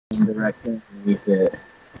going directly underneath it.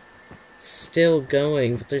 Still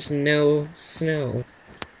going, but there's no snow.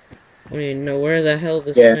 I don't even know where the hell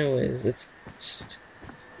the Yeah. snow is. It's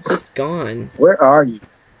just gone. Where are you?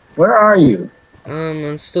 Where are you?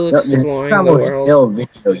 I'm still No, this is exploring not the a world. hill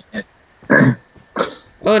video yet.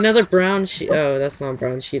 Oh, another brown sheep. Oh, that's not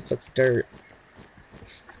brown sheep, that's dirt.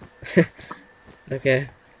 Okay.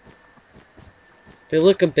 They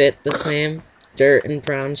look a bit the same. Dirt and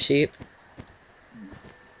brown sheep.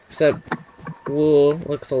 Except wool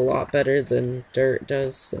looks a lot better than dirt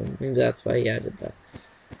does, so maybe that's why he added that.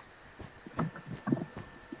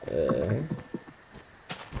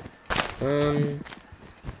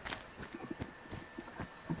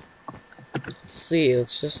 Let's see,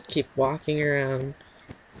 let's just keep walking around.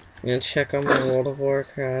 I'm gonna check on my World of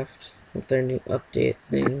Warcraft with their new update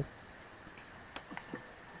thing.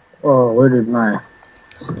 Oh, where did my...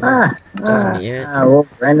 Done yet. Well,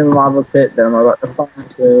 random lava pit that I'm about to fall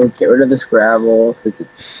into. Get rid of this gravel, because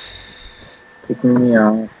it's kicking me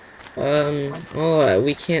off. Well,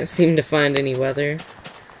 we can't seem to find any weather.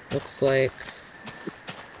 Looks like...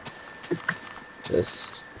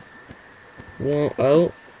 just... won't...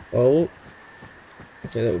 oh.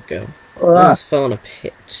 Okay, there we go. Almost fell in a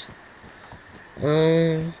pit.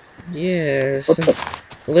 Yeah, there's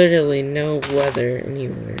literally no weather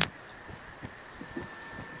anywhere.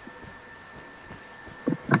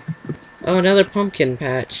 Oh, another pumpkin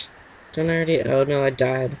patch. Don't I already... oh no, I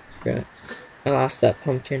died. Forgot. I lost that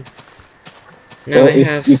pumpkin. Now Well,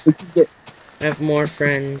 I have more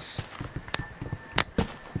friends.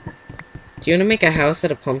 Do you want to make a house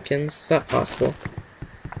out of pumpkins? Is that possible?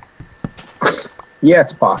 Yeah,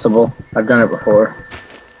 it's possible. I've done it before.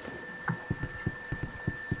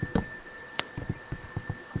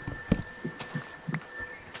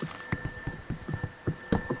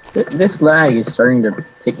 This lag is starting to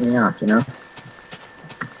tick me off, you know?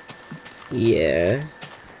 Yeah.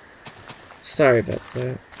 Sorry about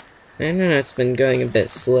that. I know it's been going a bit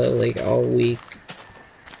slow, like, all week.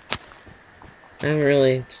 I haven't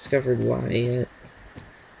really discovered why yet.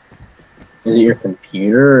 Is it your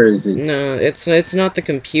computer, or is it... No, it's not the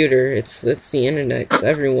computer, it's the internet, 'cause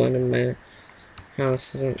everyone in my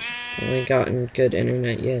house hasn't really gotten good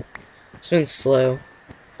internet yet. It's been slow.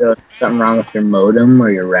 Something wrong with your modem or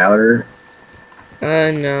your router?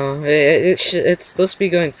 No. It's supposed to be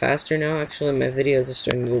going faster now. Actually, my videos are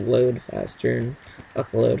starting to load faster and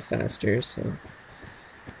upload faster, so...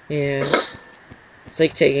 yeah. It's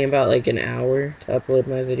like taking about like an hour to upload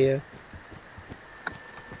my video.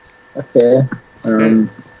 Okay.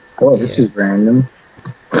 Oh, this is random.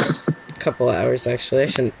 A couple hours, actually. I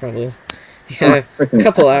shouldn't probably... yeah, a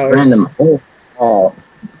couple hours. Random. Oh.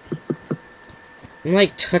 I'm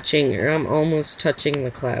like touching, or I'm almost touching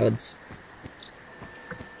the clouds.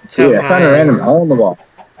 Dude, I found a random hole in the wall.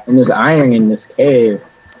 And there's iron in this cave.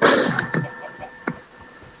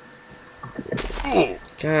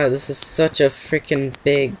 God, this is such a freaking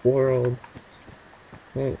big world.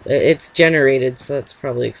 Well, it's generated, so that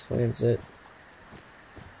probably explains it.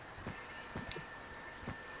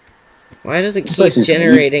 Why does it keep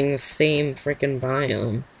generating the same freaking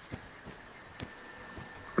biome?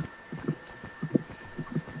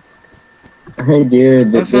 Hey,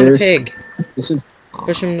 dude. I found a pig. This is...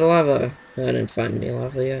 push him to lava. I didn't find any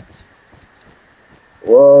lava yet.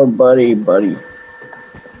 Whoa, buddy.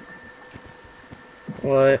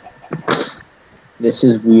 What? This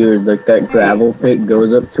is weird. Like, that gravel pit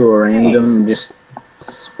goes up to a random just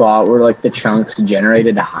spot where, like, the chunks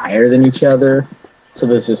generated higher than each other. So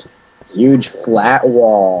there's this huge flat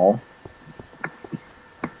wall.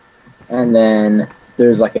 And then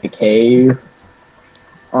there's, like, a cave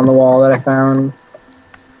on the wall that I found.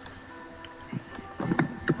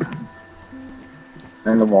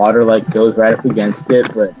 And the water, like, goes right up against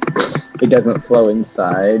it, but it doesn't flow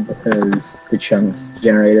inside because the chunks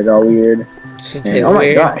generated all weird. And, oh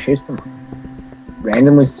my gosh, here's some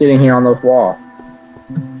randomly sitting here on this wall.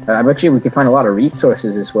 I bet you we could find a lot of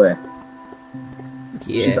resources this way.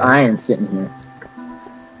 Yeah. There's iron sitting here.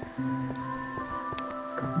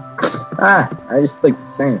 I just like the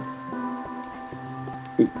same.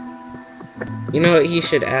 You know what he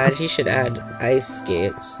should add? He should add ice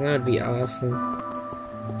skates. That would be awesome.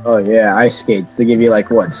 Oh yeah, ice skates. They give you like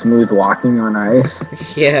what, smooth walking on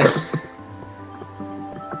ice? Yeah.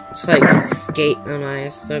 It's like skate on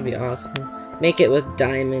ice. That'd be awesome. Make it with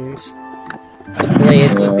diamonds. The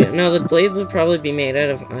blades would be... no, the blades would probably be made out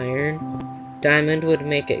of iron. Diamond would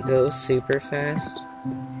make it go super fast.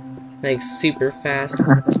 Like, super fast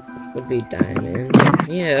would be diamond.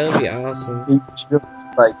 Yeah, that would be awesome.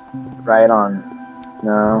 Like, right on.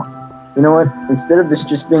 No. You know what? Instead of this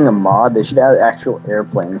just being a mod, they should add actual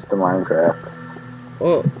airplanes to Minecraft.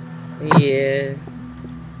 Oh, yeah.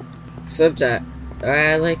 Except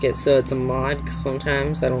I like it so it's a mod, 'cause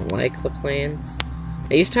sometimes I don't like the planes.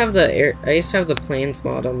 I used to have the planes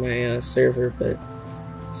mod on my server, but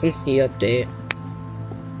since the update,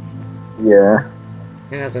 Yeah.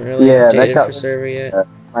 it hasn't really updated for server yet.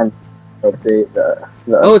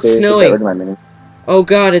 Oh, it's snowing! Oh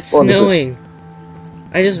god, it's snowing!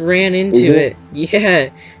 I just ran into it. Yeah,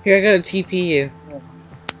 here, I gotta TP you.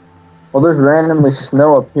 Well, there's randomly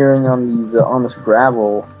snow appearing on these on this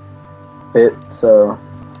gravel pit, so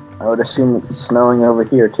I would assume it's snowing over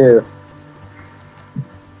here too.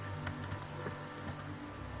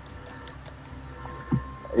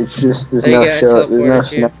 It's just there's no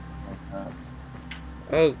snow.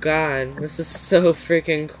 Oh god, this is so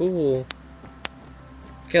freaking cool.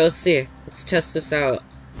 Okay, let's see. Let's test this out.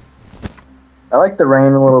 I like the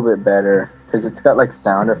rain a little bit better because it's got like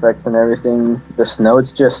sound effects and everything. The snow,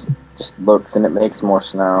 it's just looks and it makes more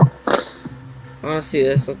snow. I want to see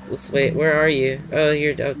this. Let's wait. Where are you? Oh,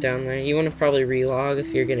 you're out down there. You want to probably relog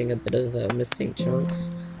if you're getting a bit of the missing chunks.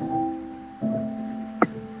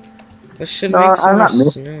 This should make some more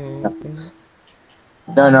snow.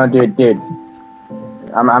 No, dude.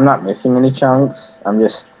 I'm not missing any chunks. I'm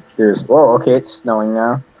just whoa, okay, it's snowing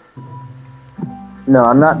now. No,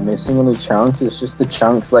 I'm not missing any chunks. It's just the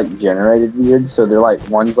chunks like generated weird, so they're like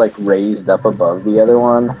one's like raised up above the other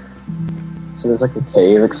one. So there's like a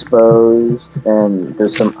cave exposed, and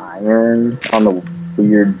there's some iron on the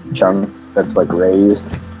weird chunk that's like raised.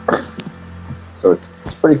 So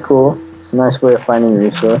it's pretty cool. It's a nice way of finding a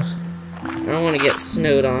resource. I don't want to get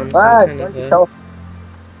snowed on. So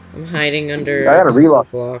I'm hiding under I gotta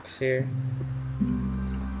reload blocks here.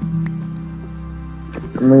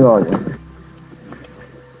 I'm reloading.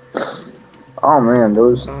 Oh man,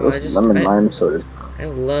 those lemon lime sodas. I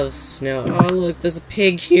love snow. Oh look, there's a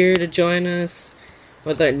pig here to join us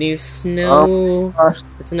with our new snow. Oh,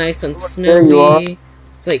 it's nice and snowy.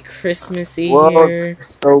 It's like Christmassy here.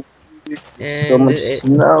 And so much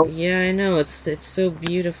snow. Yeah, I know. It's so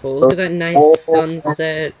beautiful. Look at that nice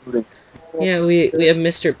sunset. Yeah, we have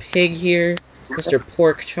Mr. Pig here. Mr.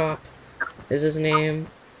 Pork Chop is his name.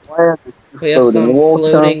 We have some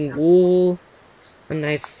floating wool. A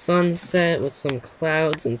nice sunset with some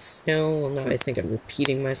clouds and snow. Well, now I think I'm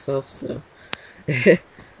repeating myself, so...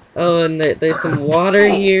 Oh, and there's some water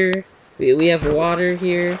here. We have water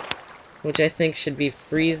here, which I think should be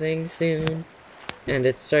freezing soon. And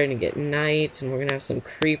it's starting to get night, and we're gonna have some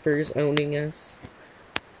creepers owning us.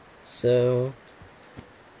 So...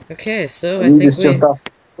 Okay, so I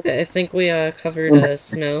think we covered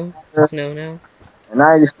snow now. And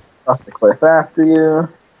I just off the cliff after you.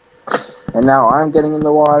 And now I'm getting in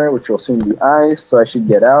the water, which will soon be ice, so I should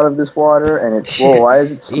get out of this water, and it's... Whoa, why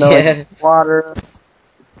is it snowing in water?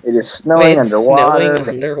 It is snowing underwater.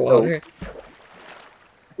 Underwater?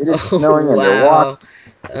 It is snowing underwater.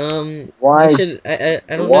 Why? I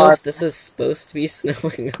don't know if this is supposed to be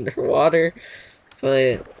snowing underwater,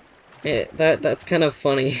 but that's kind of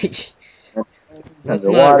funny. That's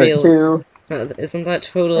not real. Too. Isn't that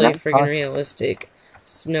totally friggin' realistic?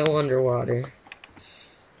 Snow underwater.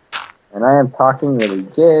 And I am talking really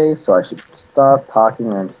gay, so I should stop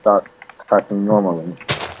talking and start talking normally.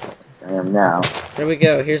 I am now. There we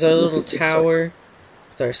go. Here's our little tower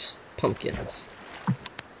with our pumpkins.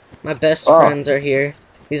 My best friends are here.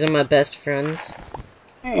 These are my best friends.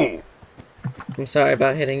 I'm sorry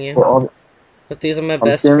about hitting you. But these are my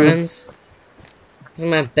best friends. These are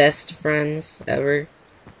my best friends ever.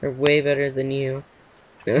 They're way better than you.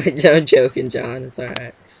 I'm joking, John. It's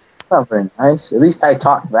alright. Not very nice. At least I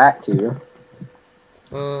talked back to you.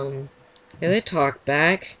 Yeah, they talk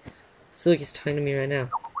back. So like he's talking to me right now.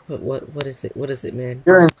 What is it? What is it, man?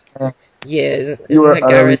 You're insane. Yeah, isn't that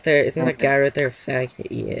guy right there? Isn't that guy right there faggot?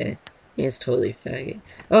 Yeah, he's totally faggot.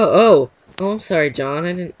 Oh, I'm sorry, John.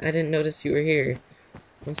 I didn't notice you were here.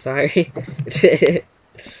 I'm sorry.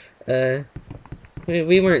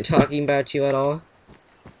 We weren't talking about you at all.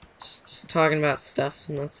 Just talking about stuff,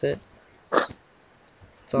 and that's it.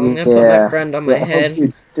 So I'm gonna put my friend on my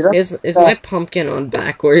head. Is my pumpkin on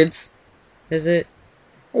backwards? Is it?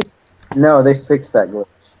 No, they fixed that glitch.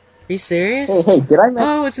 Are you serious? Hey, did I mention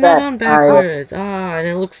Oh, it's not on backwards. And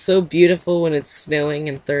it looks so beautiful when it's snowing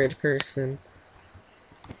in third person.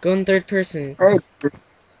 Go in third person. Hey,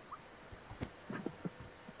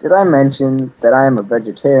 did I mention that I am a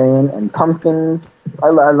vegetarian and pumpkins? I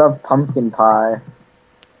love pumpkin pie.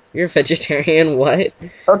 You're a vegetarian? What?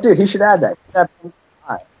 Oh, dude, he should add that. He should add pumpkin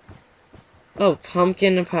pie. Oh,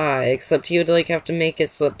 pumpkin pie. Except you would, like, have to make it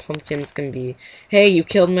so that pumpkins can be... Hey, you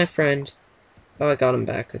killed my friend. Oh, I got him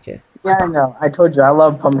back. Okay. Yeah, I know. I told you I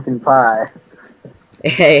love pumpkin pie.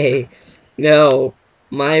 Hey, no.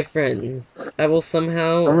 My friends. I will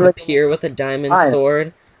somehow appear with a diamond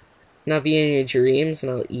sword, and I'll be in your dreams,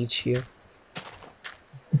 and I'll eat you.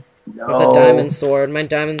 No. With a diamond sword. My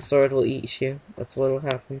diamond sword will eat you. That's what'll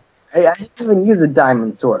happen. Hey, I didn't even use a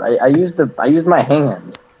diamond sword. I used my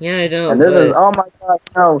hand. Yeah, I know, And there's oh my god,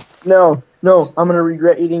 no, I'm gonna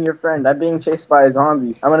regret eating your friend. I'm being chased by a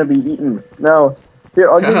zombie. I'm gonna be eaten. No. Here,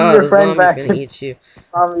 I'll give you your friend back. The zombie's gonna eat you.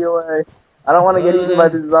 Zombie away. I don't want to get eaten by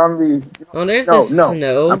the zombie. Oh, there's the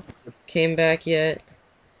snow. Came back yet.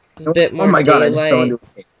 There's a bit more daylight. God, I just fell into a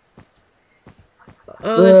cave.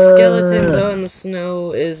 Oh, the skeletons. Oh, and the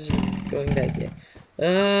snow is going back yet.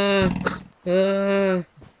 Okay,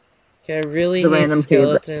 I really hate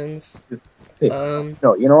skeletons.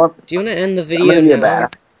 No, you know what? Do you want to end the video now?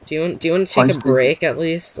 Do you want to take a break at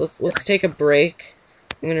least? Let's take a break.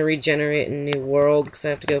 I'm gonna regenerate a new world because I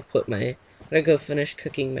have to go I gotta go finish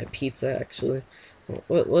cooking my pizza. Actually,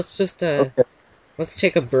 let's just let's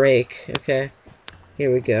take a break. Okay,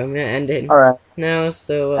 here we go. I'm gonna end it now.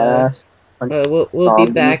 So we'll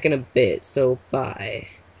be back in a bit. So bye.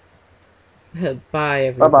 Bye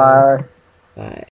everyone. Bye. Bye.